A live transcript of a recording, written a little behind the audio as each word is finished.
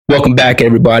Welcome back,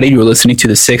 everybody. You're listening to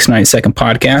the 692nd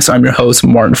podcast. I'm your host,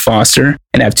 Martin Foster,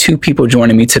 and I have two people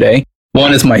joining me today.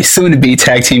 One is my soon-to-be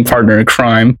tag team partner in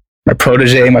crime, my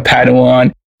protege, my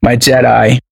Padawan, my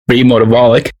Jedi, Bree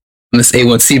Motovolic. And this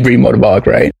A1C Bree Motovolic,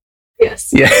 right? Yes.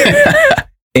 Yeah.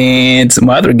 And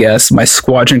my other guest, my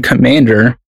squadron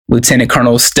commander, Lieutenant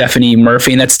Colonel Stephanie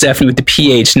Murphy, and that's Stephanie with the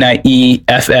PH, not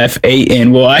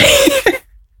EFFANY.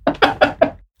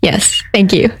 Yes.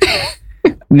 Thank you.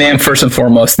 Ma'am, first and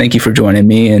foremost, thank you for joining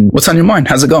me. And what's on your mind?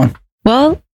 How's it going?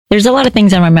 Well, there's a lot of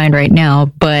things on my mind right now,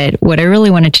 but what I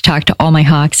really wanted to talk to all my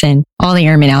Hawks and all the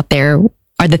airmen out there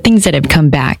are the things that have come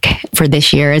back for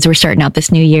this year as we're starting out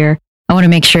this new year. I want to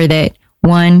make sure that,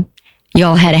 one, you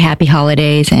all had a happy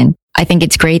holidays, and I think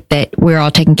it's great that we're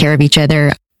all taking care of each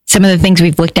other. Some of the things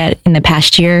we've looked at in the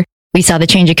past year, we saw the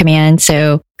change of command.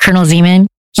 So Colonel Zeman,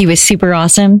 he was super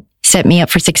awesome, set me up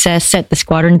for success, set the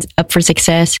squadrons up for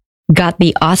success, got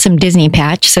the awesome Disney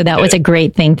patch. So that was a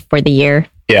great thing for the year.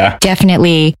 Yeah.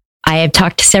 Definitely. I have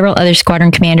talked to several other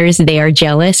squadron commanders. They are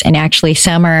jealous, and actually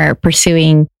some are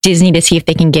pursuing Disney to see if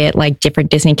they can get like different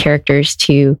Disney characters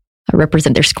to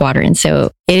represent their squadron.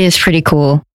 So it is pretty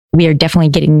cool. We are definitely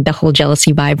getting the whole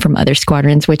jealousy vibe from other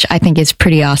squadrons, which I think is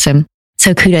pretty awesome.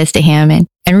 So kudos to him, and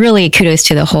really kudos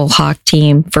to the whole Hawk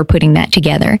team for putting that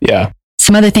together. Yeah.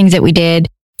 Some other things that we did.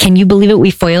 Can you believe it?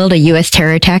 We foiled a U.S.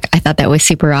 terror attack. I thought that was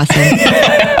super awesome.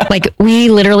 Like, we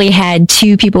literally had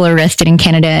 2 people arrested in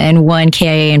Canada and 1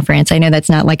 KIA in France. I know that's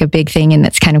not like a big thing and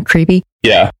that's kind of creepy.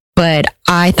 Yeah. But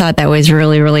I thought that was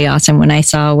really, really awesome when I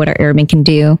saw what our airmen can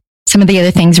do. Some of the other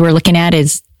things we're looking at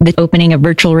is the opening of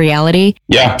virtual reality.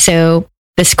 Yeah. So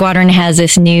the squadron has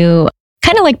this new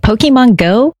kind of like Pokemon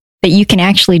Go that you can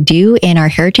actually do in our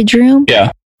heritage room. Yeah.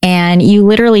 And you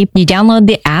download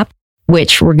the app,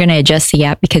 which we're going to adjust the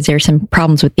app because there's some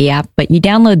problems with the app, but you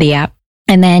download the app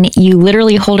and then you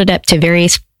literally hold it up to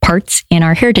various parts in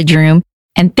our heritage room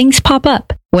and things pop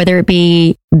up, whether it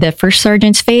be the first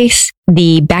sergeant's face,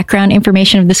 the background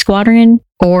information of the squadron,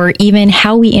 or even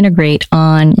how we integrate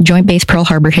on Joint Base Pearl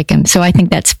Harbor Hickam. So I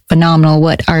think that's phenomenal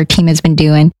what our team has been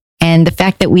doing. And the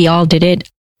fact that we all did it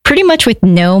pretty much with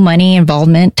no money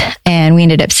involvement, and we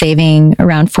ended up saving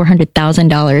around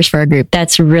 $400,000 for our group.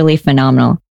 That's really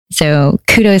phenomenal. So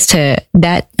kudos to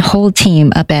that whole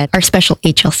team up at our special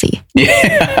HLC.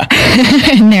 Yeah.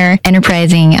 And their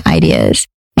enterprising ideas.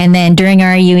 And then during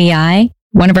our UEI,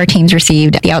 one of our teams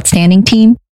received the outstanding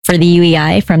team for the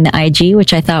UEI from the IG,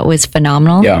 which I thought was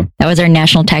phenomenal. Yeah. That was our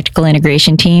National Tactical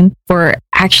Integration Team for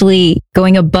actually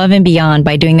going above and beyond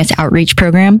by doing this outreach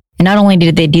program. And not only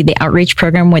did they do the outreach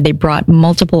program where they brought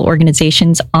multiple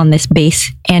organizations on this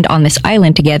base and on this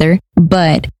island together,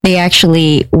 but they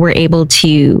actually were able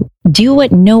to do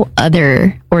what no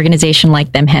other organization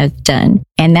like them has done.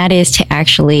 And that is to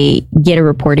actually get a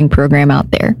reporting program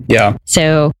out there. Yeah.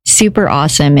 So super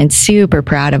awesome and super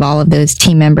proud of all of those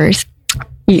team members.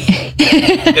 Bree's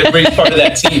part of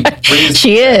that team.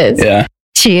 She is. Yeah.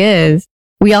 She is.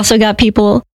 We also got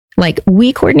people, like,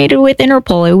 we coordinated with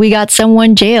Interpol. We got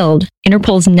someone jailed.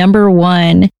 Interpol's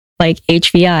 #1, like,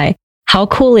 HVI. How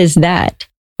cool is that?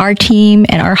 Our team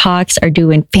and our Hawks are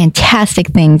doing fantastic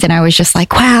things. And I was just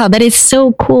like, wow, that is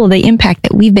so cool. The impact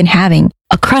that we've been having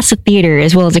across the theater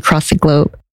as well as across the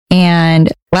globe. And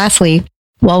lastly,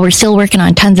 while we're still working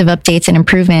on tons of updates and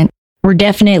improvement, we're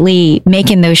definitely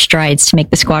making those strides to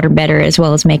make the squadron better as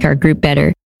well as make our group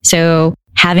better. So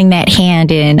having that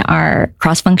hand in our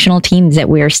cross-functional teams that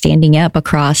we are standing up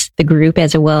across the group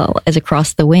as well as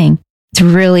across the wing, it's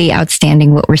really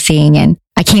outstanding what we're seeing. And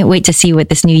I can't wait to see what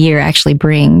this new year actually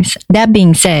brings. That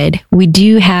being said, we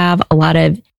do have a lot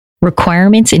of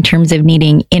requirements in terms of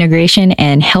needing integration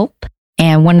and help.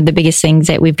 And one of the biggest things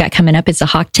that we've got coming up is the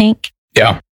Hawk Tank.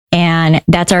 Yeah. And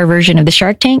that's our version of the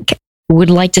Shark Tank. Would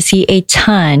like to see a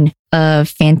ton of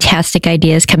fantastic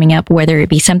ideas coming up, whether it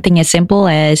be something as simple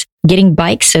as getting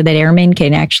bikes so that airmen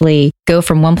can actually go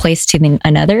from one place to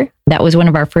another. That was one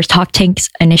of our first Hawk Tanks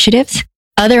initiatives.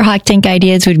 Other Hawk Tank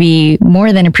ideas would be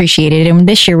more than appreciated. And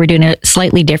this year we're doing it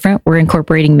slightly different. We're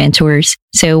incorporating mentors.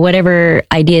 So whatever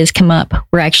ideas come up,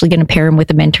 we're actually going to pair them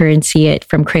with a mentor and see it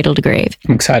from cradle to grave.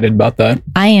 I'm excited about that.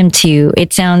 I am too.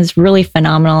 It sounds really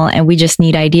phenomenal, and we just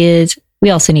need ideas. We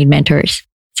also need mentors.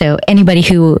 So anybody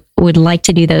who would like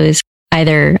to do those,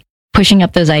 either pushing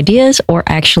up those ideas or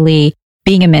actually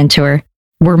being a mentor,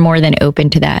 we're more than open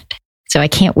to that. So I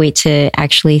can't wait to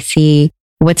actually see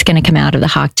what's going to come out of the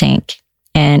Hawk Tank.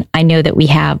 And I know that we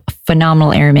have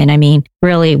phenomenal airmen. I mean,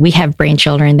 really, we have brain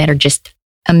children that are just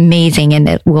amazing and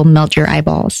that will melt your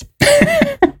eyeballs.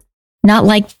 Not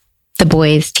like The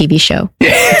Boys TV show.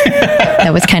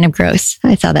 That was kind of gross.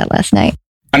 I saw that last night.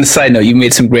 On a side note, you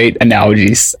made some great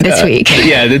analogies this week.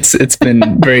 Yeah, it's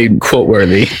been very quote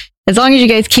worthy. As long as you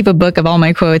guys keep a book of all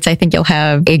my quotes, I think you'll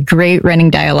have a great running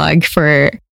dialogue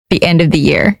for the end of the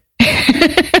year.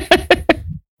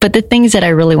 But the things that I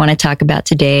really want to talk about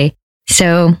today.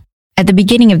 So at the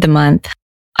beginning of the month,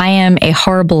 I am a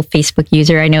horrible Facebook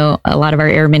user. I know a lot of our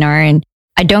airmen are, and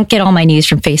I don't get all my news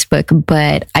from Facebook,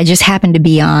 but I just happened to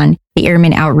be on the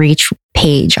Airmen Outreach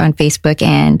page on Facebook,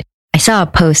 and I saw a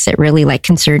post that really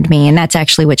concerned me. And that's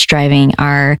actually what's driving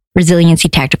our resiliency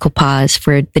tactical pause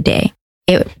for the day.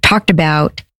 It talked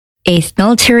about a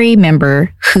military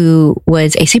member who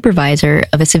was a supervisor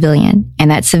of a civilian, and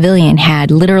that civilian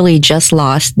had literally just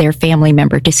lost their family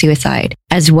member to suicide,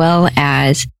 as well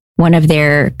as one of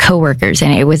their coworkers,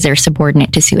 and it was their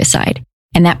subordinate to suicide.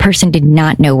 And that person did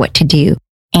not know what to do.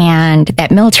 And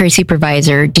that military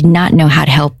supervisor did not know how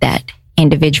to help that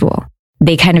individual.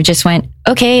 They kind of just went,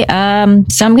 okay,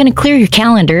 so I'm going to clear your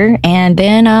calendar, and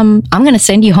then I'm going to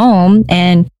send you home,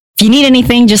 and if you need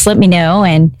anything, just let me know.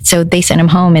 And so they sent him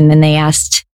home, and then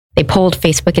they polled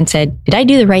Facebook and said, did I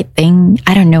do the right thing?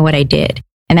 I don't know what I did.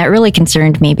 And that really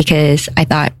concerned me, because I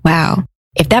thought, wow,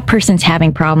 if that person's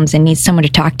having problems and needs someone to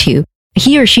talk to,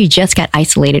 he or she just got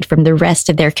isolated from the rest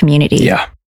of their community. Yeah.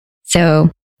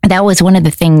 So that was one of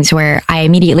the things where I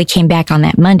immediately came back on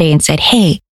that Monday and said,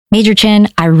 hey, Major Chen,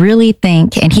 I really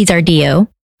think, and he's our DO,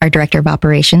 our Director of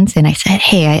Operations. And I said,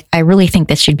 hey, I really think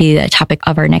this should be the topic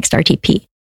of our next RTP.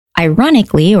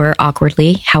 Ironically, or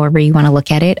awkwardly, however you want to look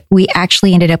at it, we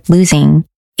actually ended up losing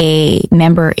a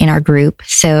member in our group.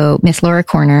 So Miss Laura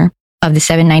Corner of the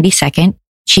 792nd,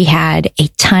 she had a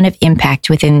ton of impact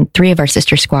within 3 of our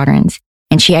sister squadrons.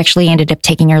 And she actually ended up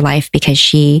taking her life because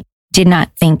she did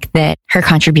not think that her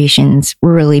contributions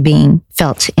were really being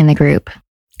felt in the group.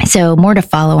 So more to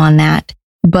follow on that.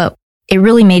 But it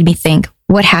really made me think,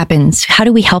 what happens? How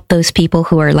do we help those people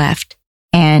who are left?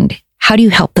 And how do you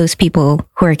help those people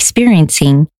who are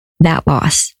experiencing that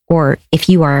loss, or if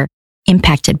you are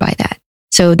impacted by that?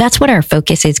 So that's what our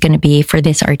focus is going to be for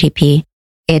this RTP.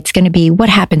 It's going to be what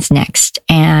happens next.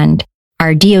 And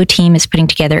our DO team is putting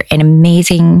together an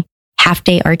amazing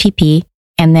half-day RTP.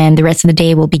 And then the rest of the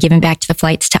day will be given back to the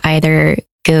flights to either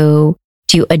go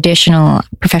do additional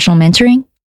professional mentoring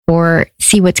or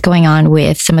see what's going on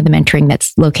with some of the mentoring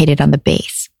that's located on the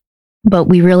base. But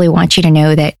we really want you to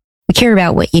know that we care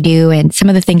about what you do and some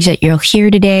of the things that you'll hear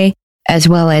today, as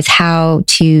well as how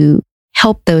to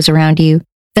help those around you.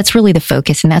 That's really the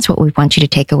focus, and that's what we want you to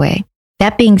take away.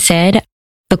 That being said,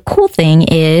 the cool thing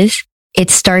is it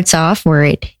starts off where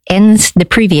it ends the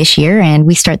previous year, and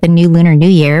we start the new Lunar New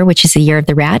Year, which is the year of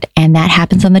the rat, and that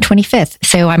happens on the 25th.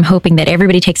 So I'm hoping that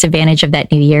everybody takes advantage of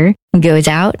that new year and goes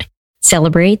out,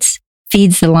 celebrates,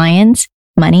 feeds the lions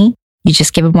money. You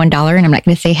just give them $1, and I'm not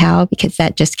going to say how, because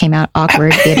that just came out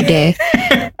awkward the other day.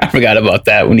 I forgot about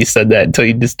that when you said that until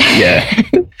you just, yeah,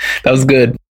 that was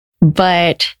good.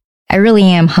 But I really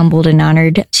am humbled and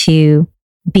honored to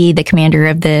be the commander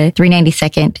of the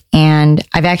 392nd. And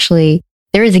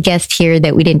there is a guest here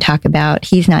that we didn't talk about.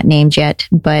 He's not named yet,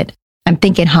 but I'm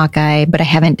thinking Hawkeye, but I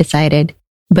haven't decided.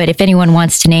 But if anyone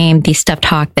wants to name the stuffed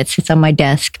hawk that sits on my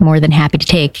desk, more than happy to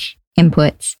take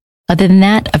inputs. Other than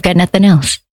that, I've got nothing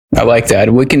else. I like that.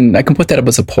 I can put that up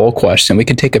as a poll question. We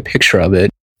can take a picture of it.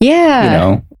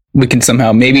 Yeah. We can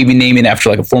somehow maybe be naming after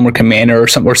a former commander or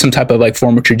some type of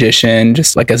former tradition,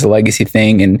 just as a legacy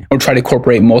thing, or try to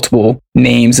incorporate multiple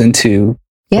names into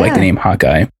the name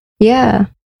Hawkeye. Yeah.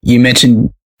 You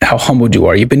mentioned how humbled you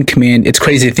are. You've been it's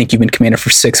crazy to think you've been commander for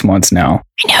 6 months now.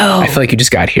 I know. I feel like you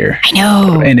just got here. I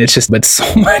know. And but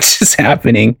so much is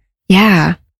happening.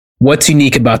 Yeah. What's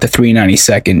unique about the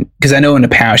 392nd? Because I know in the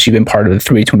past you've been part of the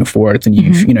 324th, and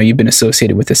you've been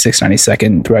associated with the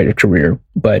 692nd throughout your career.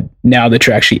 But now that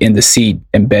you're actually in the seat,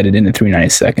 embedded in the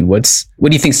 392nd,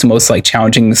 what do you think is the most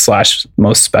challenging /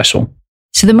 most special?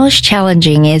 So the most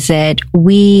challenging is that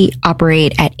we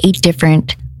operate at 8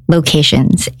 different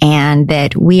locations, and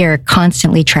that we are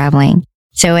constantly traveling.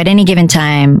 So at any given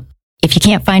time, if you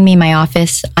can't find me in my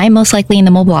office, I'm most likely in the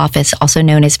mobile office, also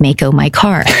known as Mako My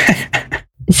Car.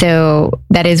 So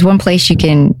that is one place you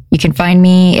can find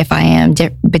me if I am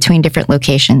between different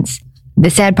locations. The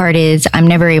sad part is I'm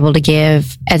never able to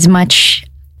give as much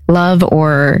love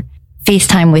or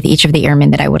FaceTime with each of the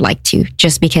airmen that I would like to,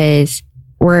 just because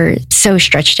we're so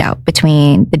stretched out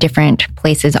between the different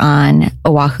places on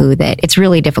Oahu that it's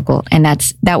really difficult. And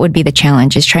that would be the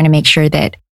challenge, is trying to make sure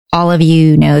that all of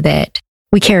you know that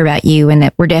we care about you and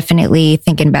that we're definitely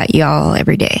thinking about you all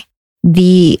every day.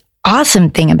 The awesome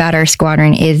thing about our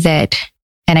squadron is that,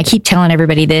 and I keep telling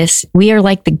everybody this, we are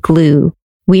like the glue.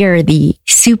 We are the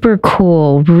super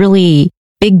cool, really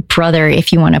big brother,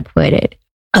 if you want to put it,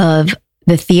 of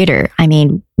the theater. I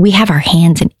mean, we have our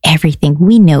hands in everything.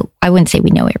 We know, I wouldn't say we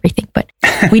know everything, but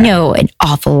we know an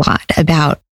awful lot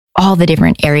about all the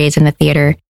different areas in the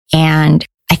theater. And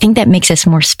I think that makes us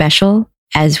more special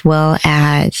as well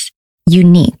as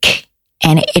unique.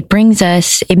 And it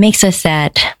makes us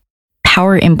that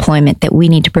power employment that we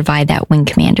need to provide that wing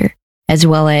commander, as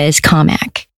well as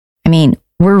COMAC. I mean,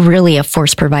 we're really a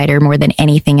force provider more than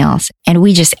anything else. And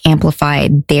we just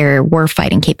amplified their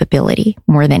warfighting capability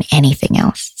more than anything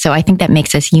else. So I think that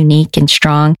makes us unique and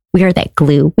strong. We are that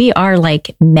glue. We are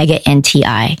like mega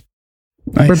NTI.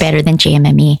 Nice. We're better than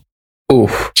JMME.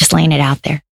 Oof. Just laying it out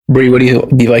there. Bree, do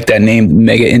you like that name,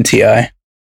 mega NTI?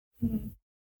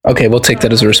 Okay, we'll take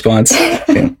that as a response.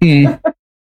 Okay.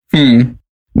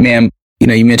 Ma'am,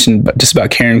 you mentioned just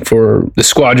about caring for the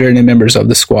squadron and members of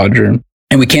the squadron.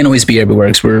 And we can't always be everywhere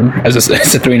because we're, as a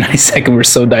 392nd, we're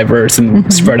so diverse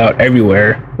and spread out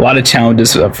everywhere. A lot of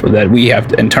challenges that we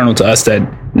have internal to us that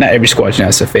not every squadron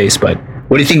has to face. But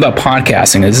what do you think about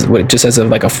podcasting? Is it just as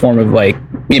a form of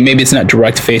maybe it's not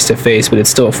direct face-to-face, but it's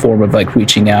still a form of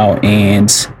reaching out and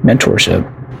mentorship?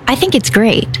 I think it's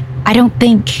great. I don't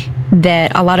think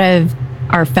that a lot of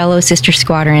our fellow sister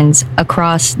squadrons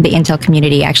across the intel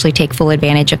community actually take full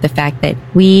advantage of the fact that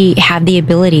we have the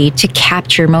ability to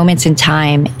capture moments in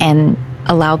time and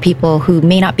allow people who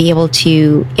may not be able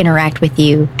to interact with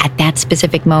you at that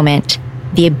specific moment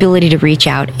the ability to reach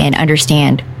out and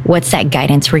understand what's that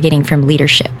guidance we're getting from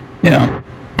leadership. Yeah.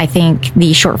 I think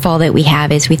the shortfall that we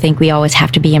have is we think we always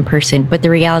have to be in person, but the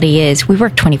reality is we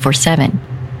work 24/7.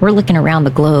 We're looking around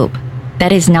the globe.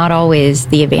 That is not always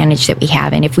the advantage that we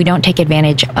have. And if we don't take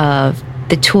advantage of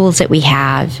the tools that we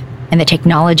have and the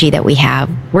technology that we have,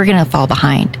 we're going to fall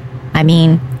behind. I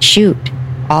mean, shoot,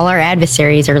 all our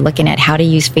adversaries are looking at how to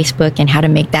use Facebook and how to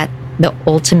make that the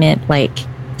ultimate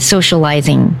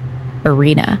socializing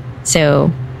arena.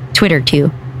 So Twitter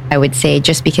too, I would say,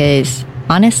 just because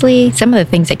honestly, some of the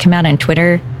things that come out on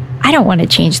Twitter, I don't want to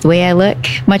change the way I look,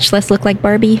 much less look like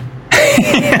Barbie.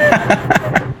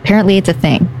 Apparently it's a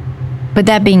thing. But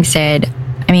that being said,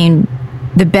 I mean,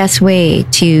 the best way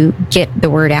to get the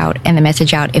word out and the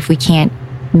message out if we can't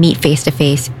meet face to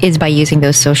face is by using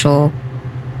those social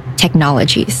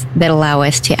technologies that allow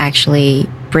us to actually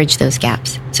bridge those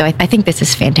gaps. So I think this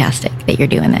is fantastic that you're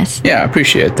doing this. Yeah, I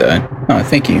appreciate that. Oh,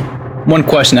 thank you. One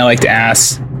question I like to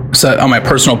ask on my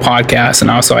personal podcast,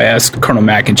 and also I ask Colonel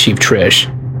Mack and Chief Trish,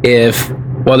 if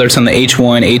whether it's on the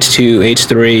H1, H2,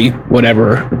 H3,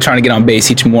 whatever, trying to get on base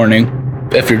each morning,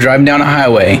 if you're driving down a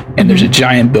highway and there's a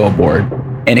giant billboard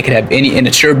and it could have and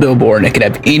it's your billboard and it could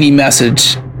have any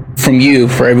message from you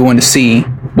for everyone to see,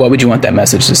 what would you want that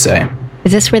message to say?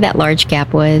 Is this where that large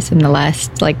gap was in the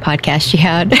last podcast you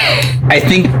had? I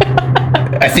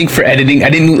think for editing, I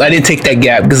didn't take that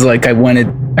gap because I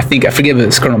forget if it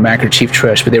was Colonel Mack or Chief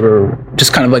Trish, but they were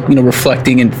just kind of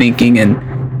reflecting and thinking,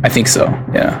 and I think so.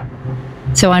 Yeah.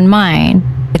 So on mine,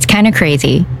 it's kind of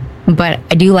crazy, but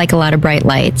I do like a lot of bright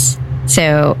lights.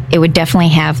 So it would definitely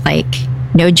have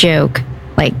no joke,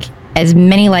 as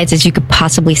many lights as you could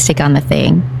possibly stick on the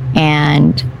thing.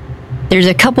 And there's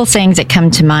a couple things that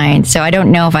come to mind. So I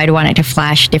don't know if I'd want it to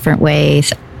flash different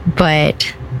ways,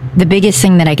 but the biggest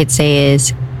thing that I could say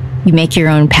is you make your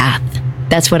own path.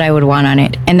 That's what I would want on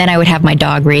it. And then I would have my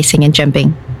dog racing and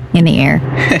jumping in the air.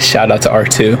 Shout out to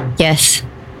R2. Yes.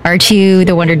 R2,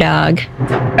 the Wonder Dog.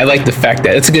 I like the fact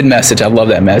that it's a good message. I love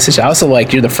that message. I also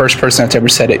you're the first person that's ever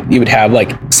said it. You would have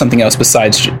something else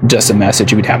besides just a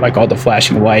message. You would have all the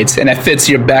flashing lights, and that fits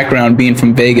your background being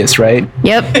from Vegas, right?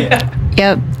 Yep.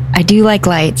 Yep. I do like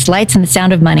lights and the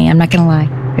sound of money. I'm not going to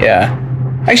lie. Yeah.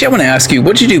 Actually, I want to ask you,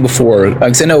 what did you do before?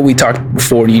 Because I know we talked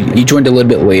before, you joined a little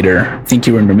bit later. I think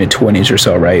you were in your mid-20s or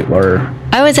so, right? Or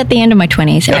I was at the end of my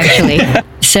 20s, actually.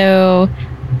 So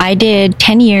I did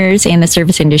 10 years in the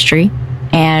service industry.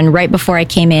 And right before I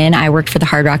came in, I worked for the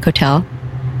Hard Rock Hotel.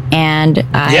 And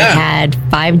I had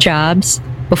 5 jobs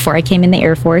before I came in the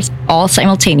Air Force, all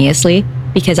simultaneously,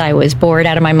 because I was bored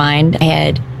out of my mind. I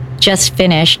had just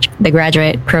finished the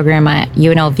graduate program at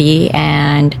UNLV,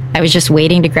 and I was just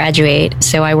waiting to graduate.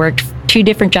 So I worked 2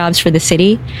 different jobs for the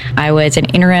city. I was an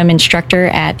interim instructor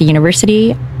at the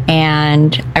university,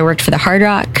 and I worked for the Hard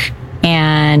Rock,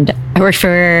 and I worked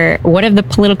for one of the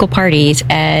political parties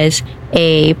as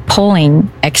a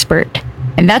polling expert.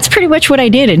 And that's pretty much what I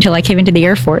did until I came into the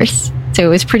Air Force. So it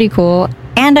was pretty cool.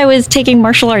 And I was taking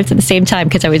martial arts at the same time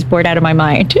because I was bored out of my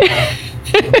mind.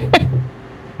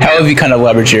 How have you kind of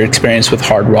leveraged your experience with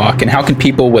Hard Rock, and how can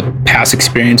people with past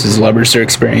experiences leverage their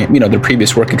experience, their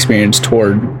previous work experience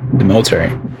toward the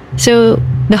military? So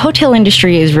the hotel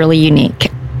industry is really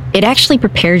unique. it actually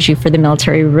prepares you for the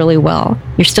military really well.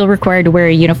 You're still required to wear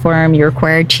a uniform. You're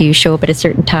required to show up at a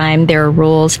certain time. There are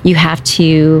rules. You have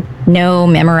to know,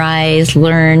 memorize,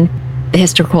 learn the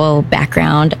historical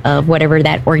background of whatever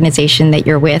that organization that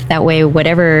you're with. That way,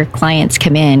 whatever clients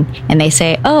come in and they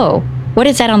say, oh, what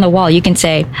is that on the wall? You can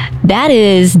say, that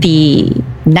is the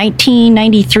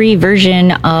 1993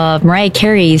 version of Mariah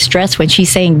Carey's dress when she's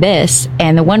saying this.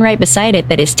 And the one right beside it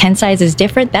that is 10 sizes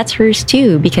different, that's hers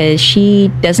too, because she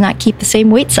does not keep the same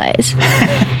weight size.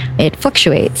 It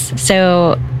fluctuates.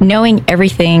 So knowing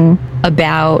everything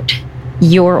about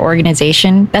your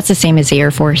organization, that's the same as the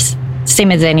Air Force.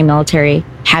 Same as any military,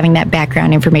 having that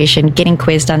background information, getting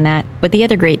quizzed on that. But the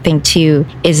other great thing too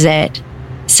is that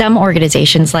some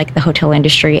organizations like the hotel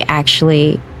industry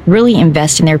actually really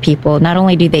invest in their people. Not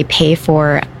only do they pay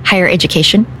for higher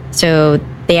education, so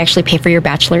they actually pay for your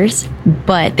bachelor's,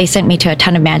 but they sent me to a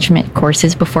ton of management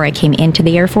courses before I came into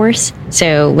the Air Force.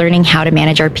 So learning how to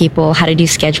manage our people, how to do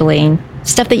scheduling,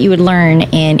 stuff that you would learn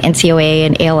in NCOA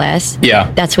and ALS.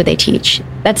 Yeah. That's what they teach.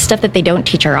 That's stuff that they don't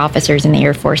teach our officers in the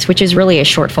Air Force, which is really a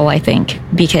shortfall, I think,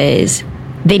 because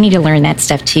they need to learn that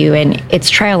stuff too. And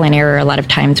it's trial and error a lot of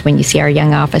times when you see our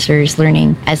young officers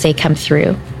learning as they come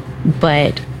through.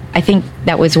 But I think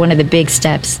that was one of the big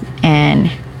steps and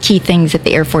key things that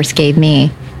the Air Force gave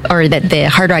me, or that the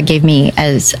Hard Rock gave me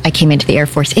as I came into the Air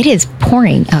Force. It is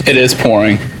pouring up. It is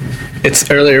pouring. It's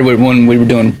earlier when we were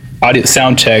doing audio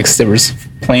sound checks, there was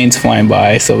planes flying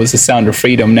by, so it was the sound of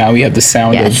freedom. Now we have the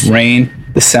sound of rain,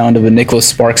 the sound of a Nicholas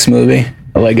Sparks movie.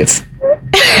 Like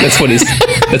that's what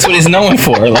he's known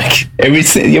for. Like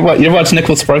you ever watch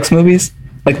Nicholas Sparks movies,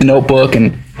 like The Notebook,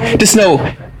 and just know.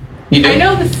 I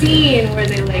know the scene where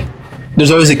they like. There's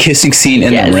always a kissing scene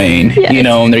in the rain, you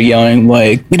know, and they're yelling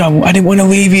like, I didn't want to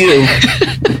leave you.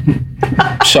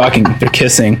 Shocking, they're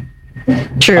kissing.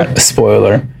 True.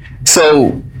 Spoiler. So,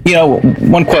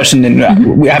 one question,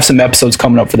 and we have some episodes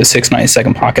coming up for the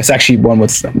 692nd podcast. Actually, one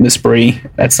with Miss Bree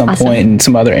at some point, and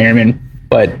some other airmen.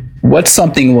 But what's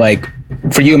something like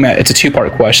for you, Matt? It's a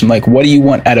two-part question. Like, what do you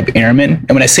want out of airmen?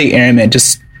 And when I say airmen,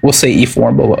 we'll say E4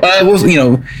 and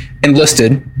below.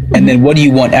 Enlisted. And then what do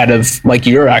you want out of like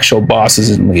your actual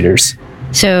bosses and leaders?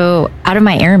 So out of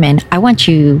my airmen, I want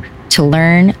you to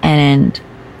learn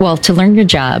to learn your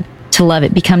job, to love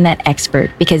it, become that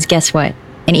expert. Because guess what?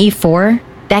 An E4,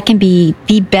 that can be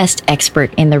the best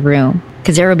expert in the room.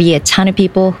 Because there will be a ton of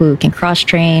people who can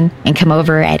cross-train and come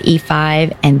over at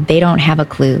E5 and they don't have a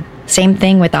clue. Same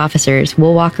thing with officers.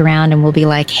 We'll walk around and we'll be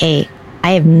like, hey,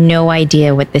 I have no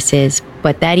idea what this is,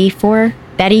 but that E4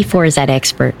 is that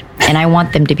expert. And I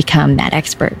want them to become that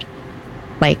expert.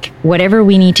 Like whatever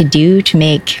we need to do to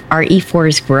make our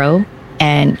E4s grow,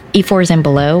 and E4s and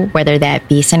below, whether that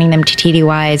be sending them to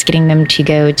TDYs, getting them to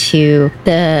go to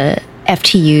the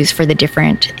FTUs for the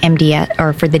different MDS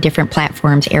or for the different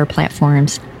platforms, air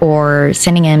platforms, or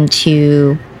sending them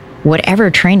to whatever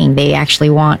training they actually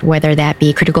want, whether that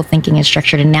be critical thinking and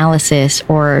structured analysis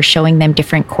or showing them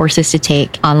different courses to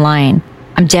take online.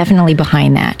 I'm definitely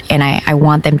behind that. And I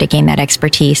want them to gain that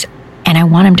expertise. And I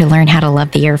want them to learn how to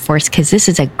love the Air Force because this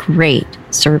is a great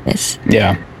service.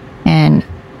 Yeah. And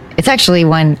it's actually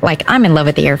one, like, I'm in love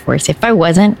with the Air Force. If I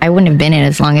wasn't, I wouldn't have been in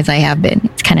as long as I have been.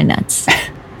 It's kind of nuts.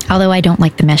 Although I don't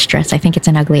like the mesh dress. I think it's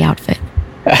an ugly outfit.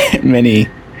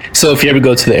 So if you ever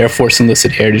go to the Air Force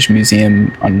Enlisted Heritage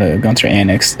Museum on the Gunther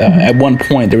Annex, at one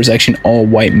point there was actually an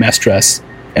all-white mess dress.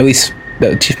 At least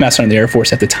the Chief Master of the Air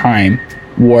Force at the time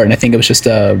wore it, and I think it was just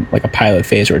like a pilot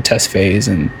phase or a test phase.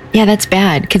 And yeah, that's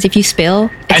bad because if you spill,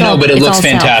 I know, but it looks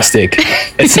fantastic.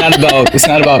 It's not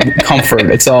about comfort.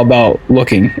 It's all about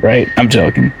looking, right? I'm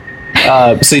joking.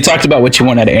 So you talked about what you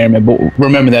want out of airmen, but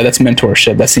remember that's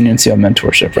mentorship. That's senior NCO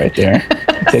mentorship right there.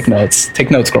 Take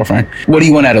notes, girlfriend. What do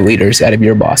you want out of leaders, out of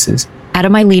your bosses? Out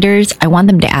of my leaders, I want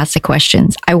them to ask the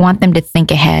questions. I want them to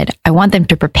think ahead. I want them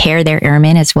to prepare their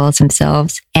airmen as well as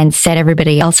themselves and set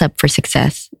everybody else up for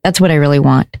success. That's what I really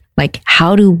want. Like,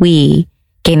 how do we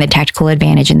gain the tactical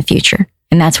advantage in the future?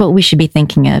 And that's what we should be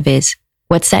thinking of is,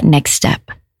 what's that next step?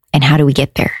 And how do we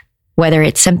get there? Whether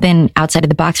it's something outside of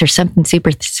the box or something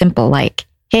super simple like,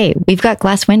 hey, we've got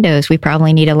glass windows. We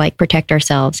probably need to protect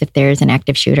ourselves if there's an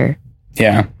active shooter.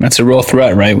 Yeah, that's a real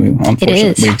threat, right?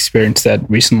 Unfortunately, we experienced that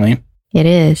recently. It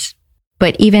is.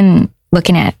 But even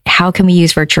looking at how can we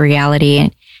use virtual reality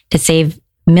to save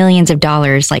millions of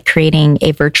dollars, like creating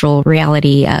a virtual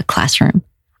reality classroom,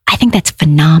 I think that's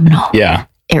phenomenal. Yeah,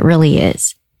 it really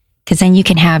is. Because then you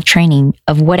can have training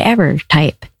of whatever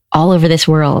type all over this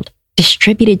world,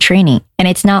 distributed training. And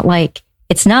it's not like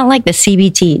the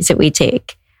CBTs that we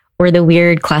take or the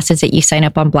weird classes that you sign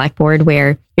up on Blackboard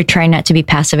where you're trying not to be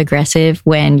passive aggressive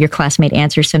when your classmate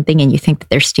answers something and you think that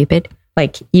they're stupid.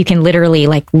 Like you can literally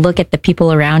like look at the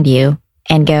people around you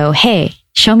and go, hey,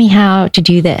 show me how to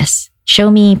do this.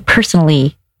 Show me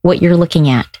personally what you're looking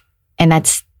at. And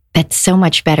that's so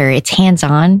much better. It's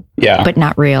hands-on, but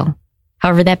not real.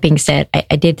 However, that being said,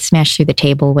 I did smash through the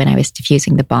table when I was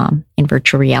defusing the bomb in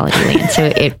virtual reality land.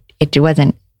 So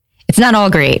it's not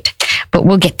all great, but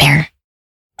we'll get there.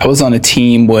 I was on a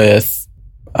team with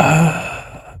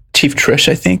Chief Trish,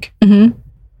 I think. Mm-hmm.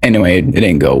 Anyway, it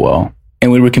didn't go well.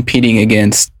 And we were competing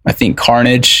against, I think,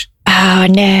 Carnage. Oh,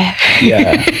 no.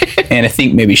 Yeah. And I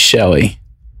think maybe Shelly.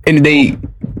 And they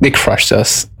crushed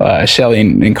us, Shelly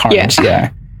and Carnage,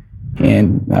 yeah.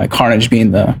 And Carnage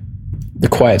being the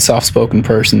quiet, soft-spoken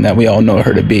person that we all know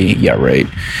her to be. Yeah, right.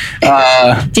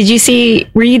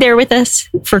 Were you there with us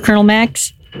for Colonel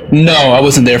Max? No, I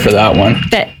wasn't there for that one.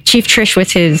 That Chief Trish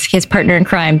was his partner in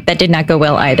crime. That did not go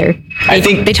well either. I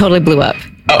think they totally blew up.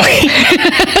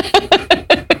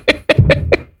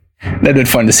 That'd been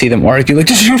fun to see them argue. Like,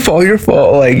 this is your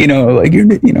fault. Like, you know.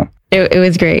 It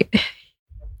was great.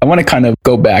 I want to kind of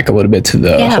go back a little bit to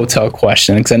the hotel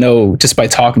question, because I know just by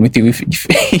talking with you,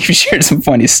 you've shared some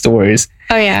funny stories.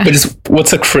 Oh, yeah. But just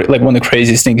what's one of the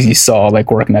craziest things you saw, like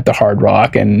working at the Hard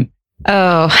Rock? And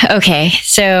oh, okay.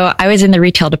 So I was in the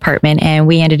retail department, and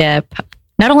we ended up,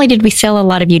 not only did we sell a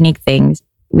lot of unique things,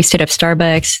 we stood up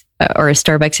Starbucks or a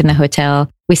Starbucks in the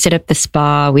hotel. We stood up the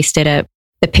spa. We stood up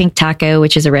the Pink Taco,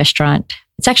 which is a restaurant.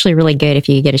 It's actually really good if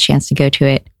you get a chance to go to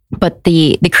it. But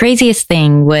the craziest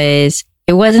thing was,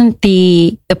 it wasn't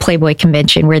the Playboy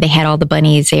convention where they had all the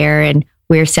bunnies there and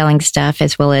we were selling stuff,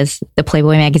 as well as the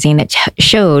Playboy magazine that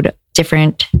showed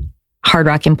different Hard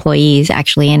Rock employees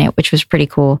actually in it, which was pretty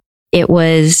cool. It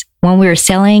was when we were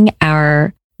selling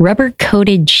our rubber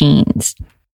coated jeans.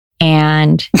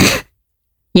 And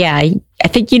yeah, I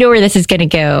think you know where this is going to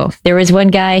go. There was one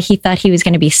guy, he thought he was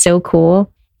going to be so cool,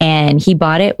 and he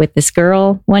bought it with this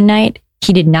girl one night.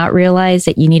 He did not realize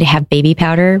that you need to have baby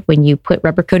powder when you put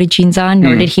rubber coated jeans on,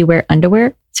 nor did he wear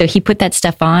underwear. So he put that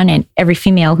stuff on, and every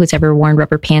female who's ever worn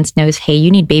rubber pants knows, hey,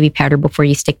 you need baby powder before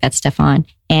you stick that stuff on.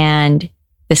 And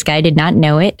this guy did not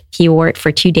know it. He wore it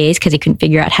for 2 days because he couldn't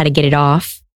figure out how to get it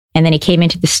off. And then he came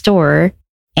into the store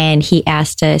and he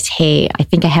asked us, hey, I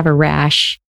think I have a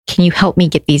rash. Can you help me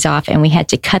get these off? And we had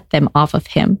to cut them off of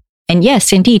him. And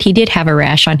yes, indeed, he did have a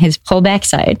rash on his whole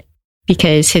backside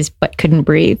because his butt couldn't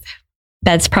breathe.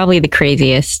 That's probably the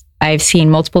craziest. I've seen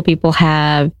multiple people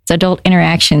have adult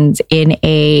interactions in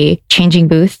a changing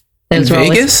booth. In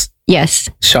Vegas? Yes.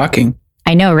 Shocking.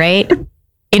 I know, right?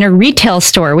 In a retail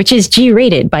store, which is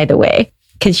G-rated, by the way,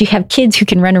 because you have kids who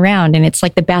can run around and it's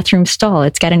like the bathroom stall.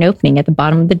 It's got an opening at the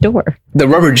bottom of the door. The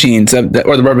rubber jeans or the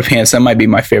rubber pants, that might be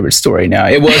my favorite story now.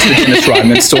 It was the Dennis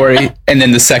Rodman story. And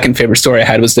then the second favorite story I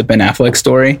had was the Ben Affleck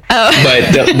story. Oh.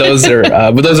 But those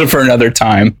are for another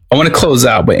time. I want to close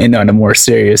out, but end on a more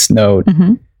serious note.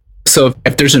 Mm-hmm. So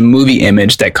if there's a movie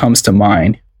image that comes to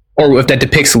mind, or if that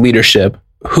depicts leadership,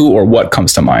 who or what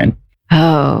comes to mind?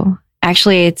 Oh,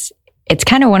 actually, it's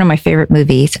kind of one of my favorite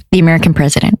movies, The American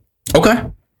President. Okay.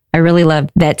 I really love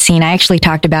that scene. I actually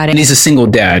talked about it. And he's a single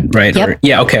dad, right? Yep.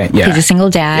 Yeah, okay. Yeah. He's a single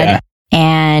dad. Yeah.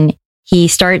 And he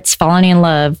starts falling in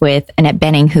love with Annette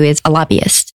Bening, who is a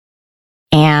lobbyist.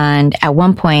 And at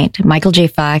one point, Michael J.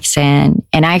 Fox, and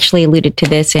I actually alluded to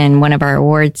this in one of our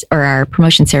awards or our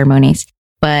promotion ceremonies,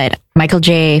 but Michael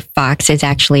J. Fox is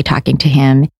actually talking to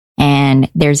him. And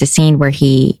there's a scene where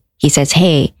he says,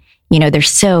 hey, you know, they're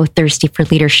so thirsty for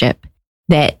leadership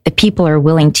that the people are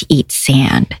willing to eat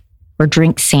sand or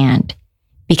drink sand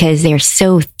because they're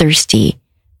so thirsty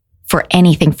for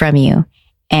anything from you.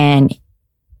 And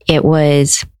it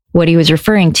was what he was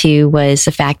referring to was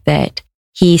the fact that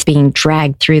he's being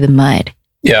dragged through the mud.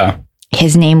 Yeah.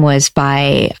 His name was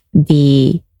by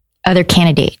the other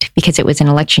candidate because it was an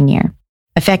election year.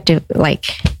 Effective, like,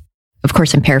 of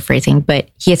course, I'm paraphrasing, but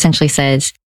he essentially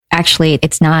says, actually,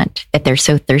 it's not that they're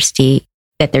so thirsty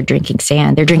that they're drinking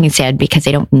sand. They're drinking sand because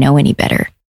they don't know any better.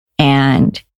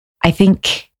 And I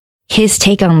think his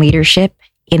take on leadership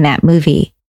in that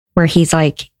movie, where he's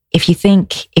like, if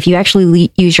you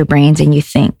actually use your brains and you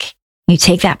think, you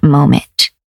take that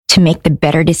moment to make the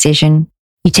better decision,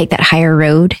 you take that higher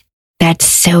road, that's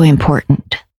so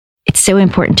important. It's so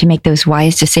important to make those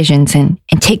wise decisions and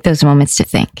take those moments to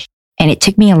think. And it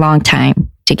took me a long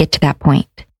time to get to that point.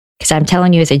 Because I'm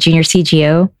telling you, as a junior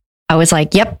CGO, I was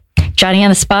like, yep, Johnny on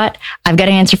the spot. I've got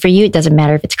an answer for you. It doesn't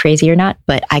matter if it's crazy or not,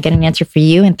 but I get an answer for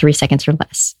you in 3 seconds or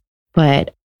less.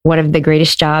 But one of the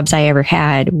greatest jobs I ever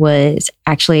had was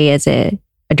actually as a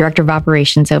director of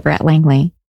operations over at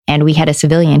Langley. And we had a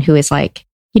civilian who was like,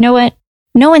 you know what?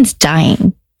 No one's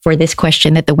dying for this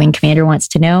question that the wing commander wants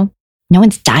to know. No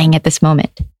one's dying at this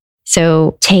moment.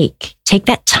 So take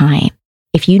that time.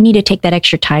 If you need to take that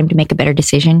extra time to make a better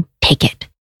decision, take it.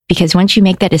 Because once you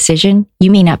make that decision,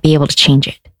 you may not be able to change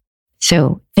it.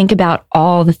 So think about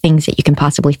all the things that you can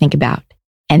possibly think about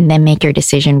and then make your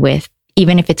decision with,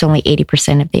 even if it's only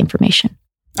 80% of the information.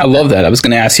 I love that. I was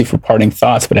going to ask you for parting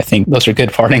thoughts, but I think those are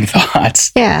good parting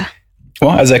thoughts. Yeah.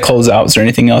 Well, as I close out, is there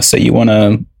anything else that you want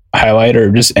to highlight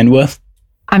or just end with?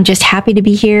 I'm just happy to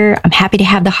be here. I'm happy to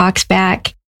have the Hawks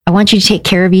back. I want you to take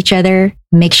care of each other.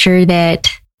 Make sure that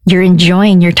you're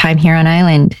enjoying your time here on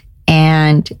island.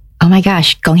 And oh my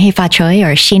gosh, Gong Hei Fa Choi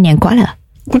or Xin Nian Kuala.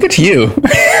 Look at you.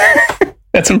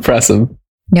 That's impressive.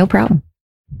 No problem.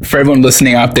 For everyone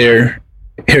listening out there,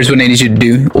 here's what I need you to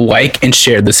do. Like and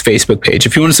share this Facebook page.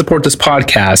 If you want to support this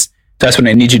podcast, that's what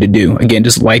I need you to do. Again,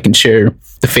 just like and share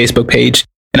the Facebook page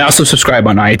and also subscribe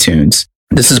on iTunes.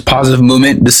 This is a positive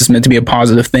movement. This is meant to be a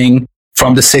positive thing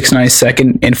from the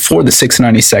 692nd and for the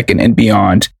 692nd and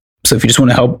beyond. So if you just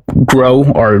want to help grow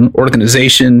our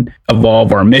organization,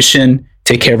 evolve our mission,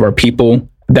 take care of our people,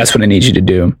 that's what I need you to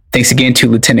do. Thanks again to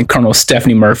Lieutenant Colonel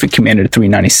Stephanie Murphy, Commander of the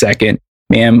 392nd.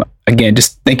 Ma'am, again,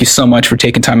 just thank you so much for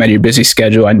taking time out of your busy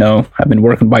schedule. I know I've been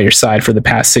working by your side for the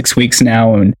past 6 weeks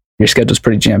now, and your schedule's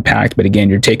pretty jam-packed. But again,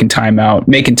 you're taking time out,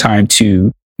 making time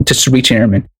to just reach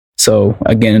airmen. So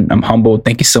again, I'm humbled.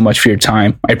 Thank you so much for your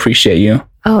time. I appreciate you.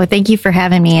 Oh, thank you for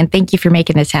having me, and thank you for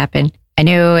making this happen. I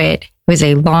know it was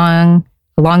a long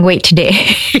wait today.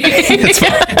 That's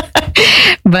fine.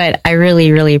 But I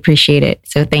really, really appreciate it.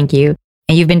 So thank you.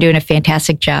 And you've been doing a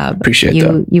fantastic job. Appreciate you.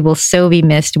 That. You will so be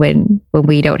missed when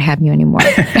we don't have you anymore.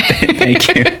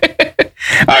 Thank you.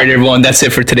 All right, everyone. That's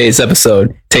it for today's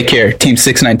episode. Take care. Team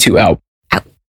 692 out.